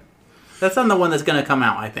episode? That's on the one that's going to come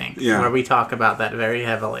out, I think. Yeah. Where we talk about that very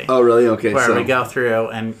heavily. Oh, really? Okay. Where so we go through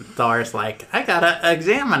and Thor's like, I gotta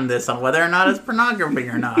examine this on whether or not it's pornography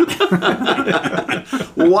or not.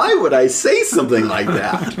 why would I say something like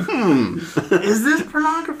that? Is this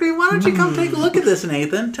pornography? Why don't you come take a look at this,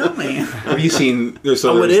 Nathan? Tell me. Have you seen?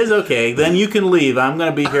 Oh, it is? Okay. Then you can leave. I'm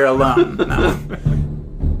gonna be here alone. No.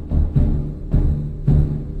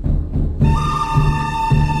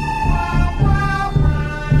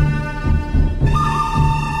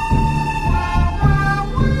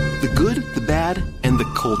 The good, the bad, and the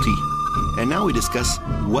culty. And now we discuss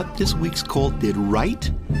what this week's cult did right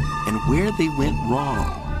and where they went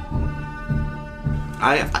wrong.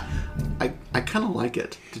 I kind of like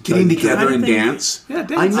it. Getting together I and think- dance. Yeah,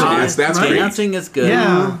 I know. That's great. Dancing is good.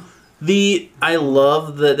 Yeah. I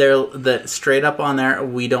love that that straight up on there.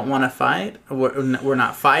 We don't want to fight. We're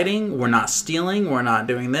not fighting. We're not stealing. We're not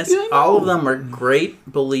doing this. Yeah, I know. All of them are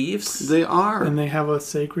great beliefs. They are. And they have a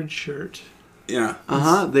sacred shirt. Yeah.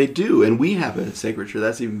 They do, and we have a sacred shirt.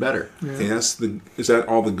 That's even better. Yes. Is that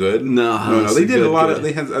all the good? No, it's They the did a good, lot good. of.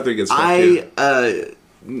 They had other good stuff too.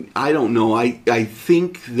 I don't know. I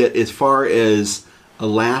think that as far as a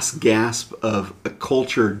last gasp of a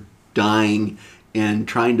culture dying and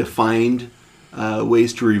trying to find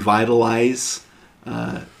ways to revitalize,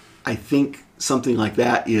 I think something like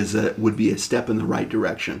that would be a step in the right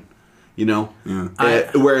direction. You know,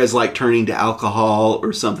 whereas like turning to alcohol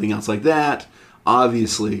or something else like that,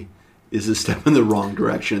 obviously, is a step in the wrong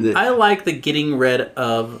direction. I like the getting rid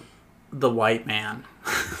of the white man.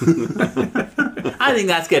 I think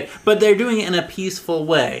that's good. But they're doing it in a peaceful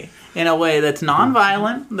way. In a way that's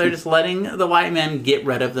non-violent. They're just letting the white men get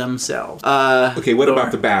rid of themselves. Okay. What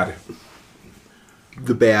about the bad?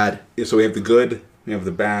 The bad. So we have the good. We have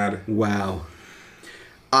the bad. Wow.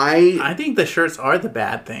 I think the shirts are the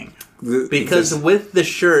bad thing. Because with the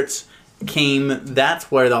shirts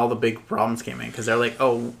that's where all the big problems came in. Because they're like,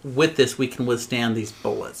 oh, with this we can withstand these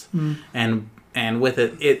bullets. And with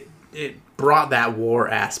it brought that war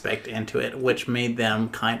aspect into it, which made them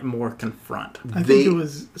kind of more confront. I think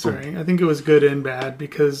it was good and bad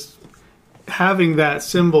because having that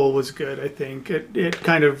symbol was good. I think it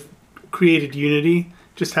kind of created unity.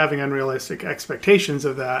 Just having unrealistic expectations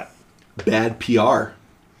of that. Bad PR.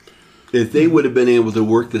 If they would have been able to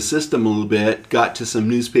work the system a little bit, got to some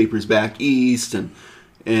newspapers back east, and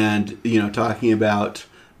talking about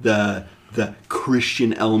the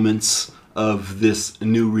Christian elements of this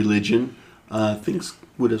new religion, things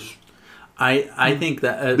would have. I think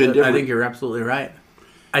that Been different. I think you're absolutely right.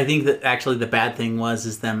 I think that actually the bad thing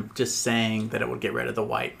was them just saying that it would get rid of the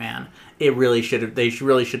white man. It really should have. They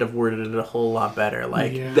really should have worded it a whole lot better.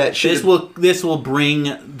 Like That should this will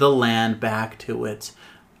bring the land back to its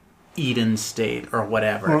Eden state or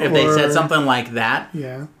whatever. If they said something like that,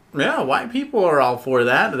 Yeah. white people are all for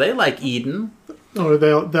that. They like Eden. Or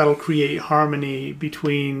that'll create harmony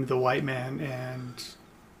between the white man and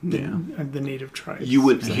the native tribes. You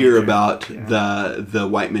wouldn't hear about the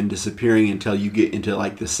white men disappearing until you get into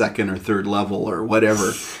like the second or third level or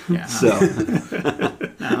whatever. Yeah. So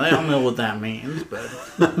Now, they don't know what that means,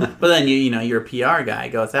 but then your PR guy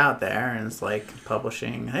goes out there and it's like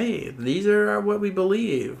publishing, hey, these are what we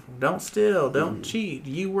believe. Don't steal, don't cheat.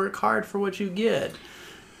 You work hard for what you get.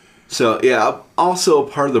 So yeah. Also,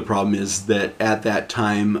 part of the problem is that at that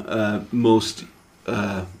time, most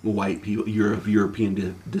white people, of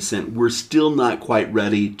European descent, were still not quite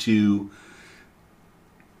ready to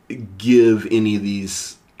give any of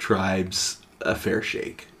these tribes a fair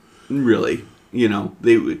shake. Really,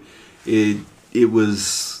 they would. It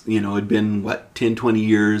was it'd been 10, 20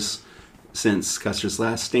 years since Custer's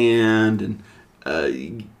last stand,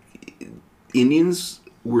 and Indians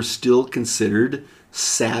were still considered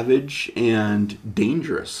savage and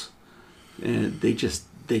dangerous. And they just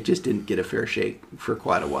didn't get a fair shake for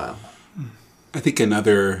quite a while. I think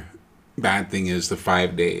another bad thing is the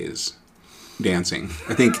 5 days dancing.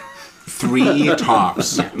 I think 3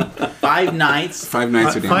 tops. 5 nights. 5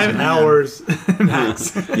 nights of dancing. 5 hours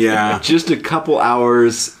max. Yeah. Just a couple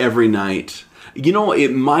hours every night. You know,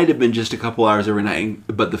 it might have been just a couple hours every night,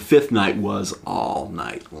 but the 5th night was all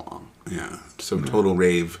night long. Yeah. So total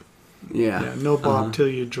rave. Yeah, no bop till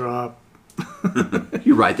you drop.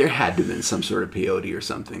 You're right. There had to have been some sort of peyote or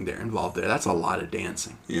something there involved there. That's a lot of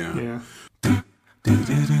dancing. Yeah.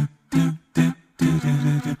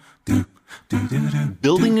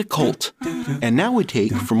 Building a cult. And now we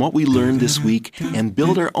take from what we learned this week and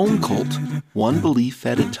build our own cult, one belief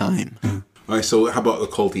at a time. All right, so how about the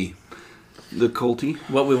culty? The culty?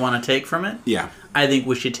 What we want to take from it? Yeah. I think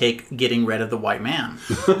we should take getting rid of the white man.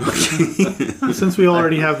 Since we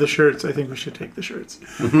already have the shirts, I think we should take the shirts.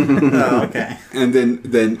 Oh, okay. And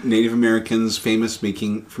then Native Americans famous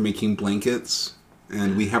for making blankets.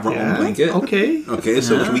 And we have our own blanket. Okay. Okay,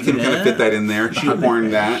 so we can kind of fit that in there.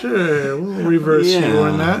 Shoehorn that. Sure, we'll reverse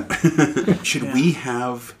shoehorn that. Should we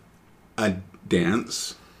have a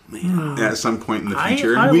dance at some point in the I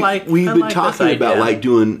future? like We've been this talking about idea. like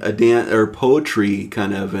doing a dance or poetry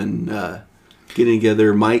kind of and getting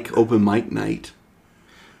together open mic night.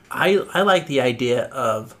 I like the idea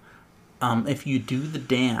of if you do the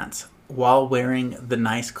dance while wearing the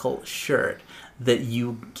nice cult shirt, that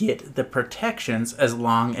you get the protections as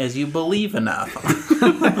long as you believe enough.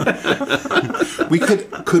 We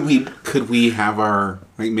could we have our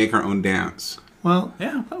make our own dance? Well,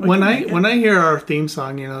 Yeah. when I hear our theme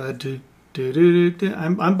song, you know, that do do do do,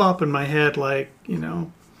 I'm bopping my head like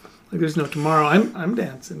there's no tomorrow. I'm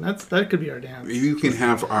dancing. That could be our dance. You can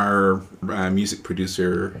have our music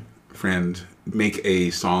producer friend make a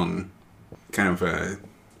song, kind of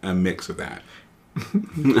a mix of that.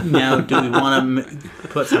 Now, do we want to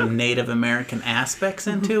put some Native American aspects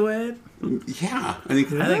into it? Yeah, I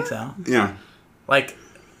think so. Yeah. Like,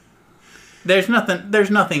 there's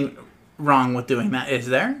nothing wrong with doing that, is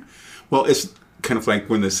there? Well, it's kind of like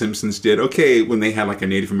when the Simpsons did. Okay, when they had like a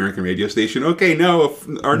Native American radio station. Okay, now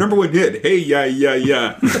our number one hit. Hey, yeah, yeah,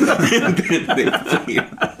 yeah. And then they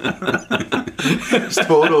played. It's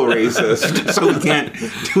total racist. So we can't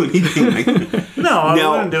do anything like that. No, I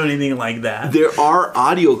Now- wouldn't do anything like that. There are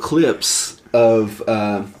audio clips of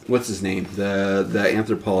what's his name, the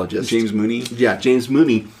anthropologist James Mooney. Yeah, James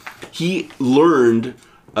Mooney. He learned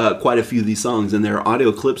quite a few of these songs, and there are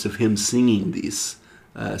audio clips of him singing these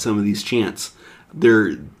some of these chants.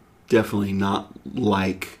 They're definitely not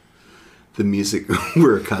like the music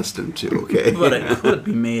we're accustomed to. Okay, But it could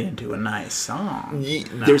be made into a nice song.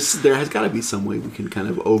 there has got to be some way we can kind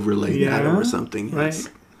of overlay that over something. Right. Yes.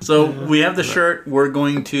 So we have the shirt. We're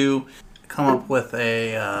going to come up with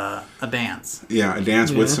a dance. Yeah, a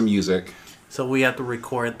dance with some music. So we have to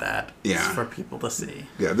record that Yeah. for people to see.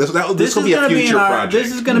 Yeah, this will This be is a going to be future project.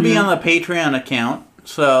 This is going to be on the Patreon account.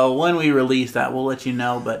 So when we release that, we'll let you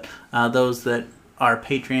know. But those that are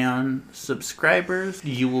Patreon subscribers,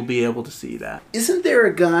 you will be able to see that. Isn't there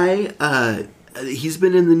a guy? He's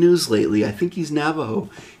been in the news lately. I think he's Navajo.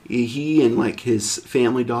 He and like his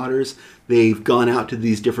family daughters, they've gone out to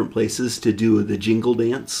these different places to do the jingle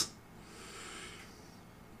dance.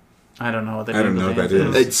 I don't know what the I don't know what that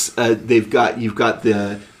is. It's you've got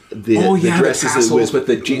the Oh, yeah, the dresses tassels with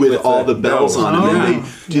all the the bells bells. on them.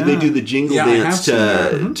 Oh, And they do the jingle Yeah, I have dance seen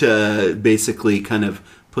that. to basically kind of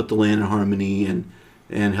put the land in harmony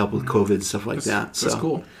and help with COVID and stuff like that. So That's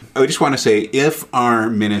cool. I just want to say, if our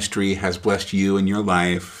ministry has blessed you in your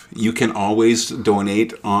life, you can always donate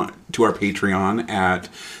to our Patreon at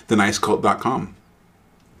thenicecult.com.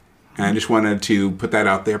 And I just wanted to put that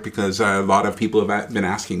out there because a lot of people have been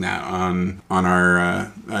asking that on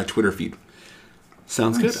our Twitter feed.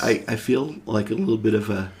 sounds good. I feel like a little bit of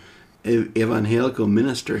a evangelical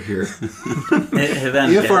minister here.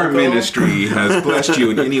 If our ministry has blessed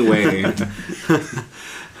you in any way,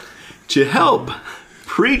 To help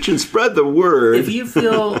preach and spread the word. If you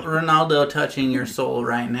feel Ronaldo touching your soul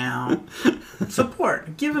right now,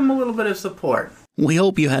 support. Give him a little bit of support. We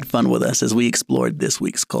hope you had fun with us as we explored this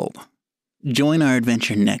week's cult. Join our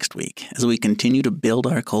adventure next week as we continue to build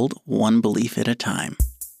our cult one belief at a time.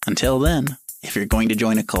 Until then, if you're going to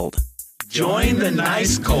join a cult, Join the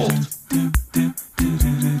nice cult.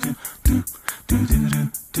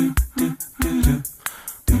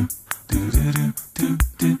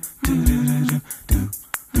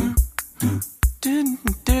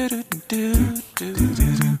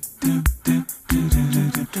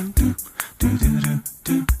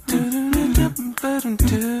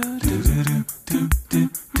 Do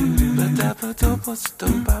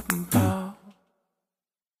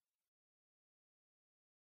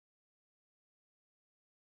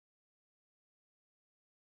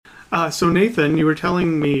So Nathan, you were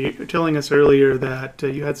telling us earlier that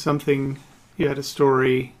you had a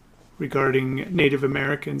story regarding Native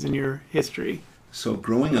Americans in your history. So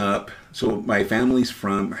growing up, half of my family's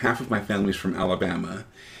from Alabama,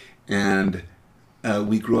 and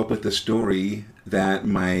we grew up with the story that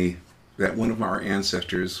one of our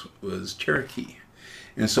ancestors was Cherokee,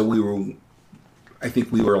 and so I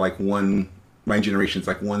think we were like my generation's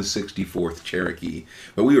like 164th Cherokee,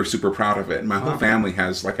 but we were super proud of it. My whole family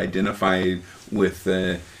has like identified with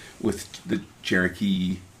the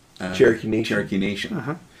Cherokee Nation.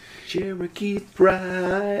 Uh-huh. Cherokee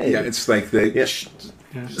pride. Yeah, it's like the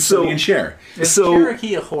So and share. Is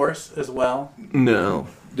Cherokee a horse as well? No.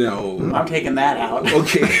 I'm taking that out.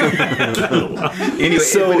 Okay. Anyway,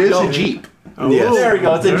 So, it is no. a Jeep. Yes. There we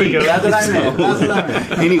go. It's a Jeep. That's what I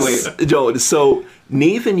meant. Anyway, So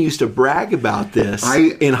Nathan used to brag about this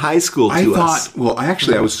in high school to us.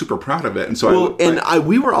 I was super proud of it, and so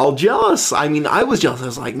we were all jealous. I mean, I was jealous. I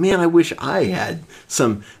was like, man, I wish I had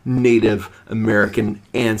some Native American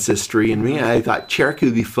ancestry in me. I thought Cherokee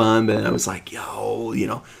would be fun, but I was like,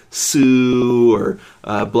 Sioux or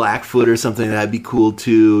Blackfoot or something, that'd be cool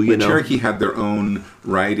too. Cherokee had their own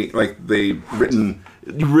writing, like written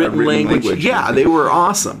language. Yeah, they were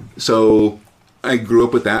awesome. So I grew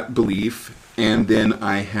up with that belief, and then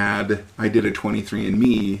I did a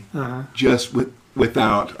 23andMe just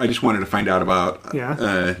without. I just wanted to find out about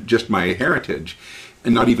just my heritage,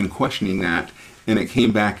 and not even questioning that. And it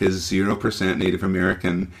came back as 0% Native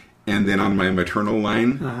American, and then on my maternal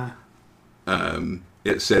line,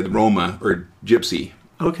 it said Roma or Gypsy.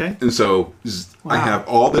 Okay. And so I have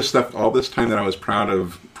all this stuff, all this time that I was proud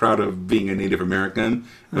of being a Native American,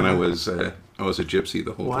 and I was a Gypsy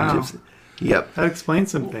the whole time. Yep. That explains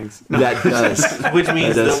some things. No. That does. Which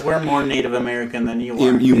means that we're more Native American than you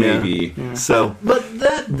are. You may be. Yeah. So, but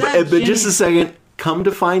just a second. Come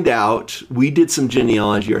to find out, we did some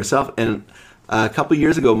genealogy ourselves, and a couple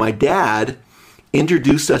years ago, my dad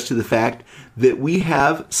introduced us to the fact that we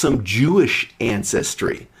have some Jewish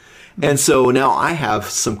ancestry. And so now I have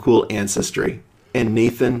some cool ancestry, and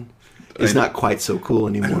Nathan is not quite so cool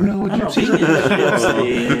anymore. I don't know what Gypsy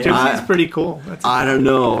is. Gypsy's pretty cool. I don't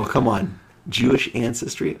know. Come on. Jewish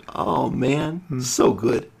ancestry. Oh, man. So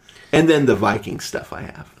good. And then the Viking stuff I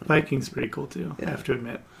have. Viking's pretty cool, too, I have to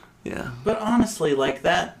admit. Yeah. But honestly, like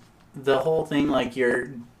that, the whole thing, like you're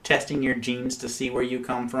testing your genes to see where you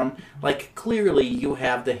come from, like clearly you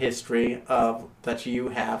have the history of that you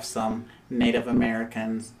have some Native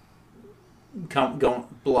Americans going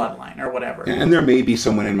bloodline or whatever. And there may be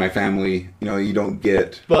someone in my family, you don't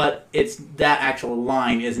get. But it's that actual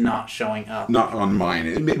line is not showing up. Not on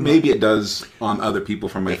mine. Maybe it does on other people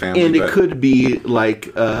from my family. And it could be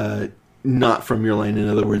like not from your line. In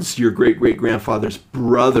other words, your great-great-grandfather's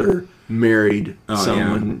brother married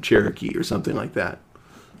someone Cherokee or something like that.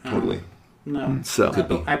 Totally. No. So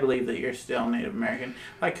I believe that you're still Native American.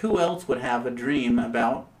 Like, who else would have a dream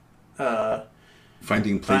about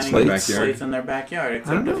finding plates in their backyard?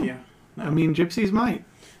 Except I don't know. if you. No. I mean, gypsies might.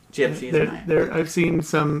 Gypsies might. I've seen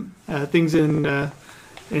some things in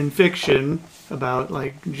fiction about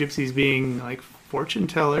like gypsies being like fortune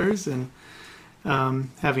tellers and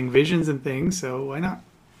having visions and things. So why not?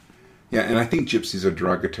 Yeah, and I think gypsy is a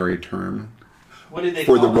derogatory term. What did they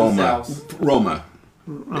for call the Roma? themselves? Roma.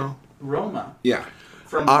 Oh. Roma. Yeah.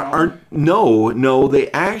 From Rome? No,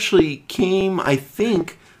 they actually came, I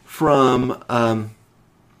think, from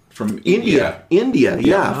India.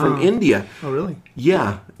 India, from India. Oh, really?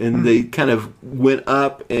 Yeah, and they kind of went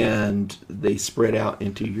up and they spread out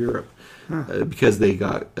into Europe because they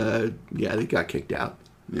got kicked out.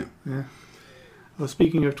 Yeah. Well,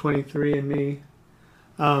 speaking of 23andMe,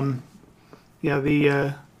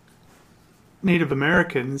 the Native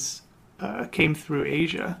Americans came through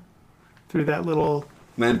Asia, through that little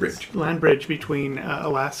land bridge between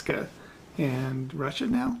Alaska and Russia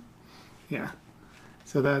now. Yeah.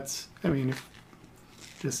 So that's,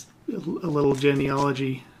 just a little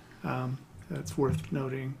genealogy that's worth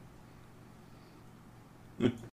noting.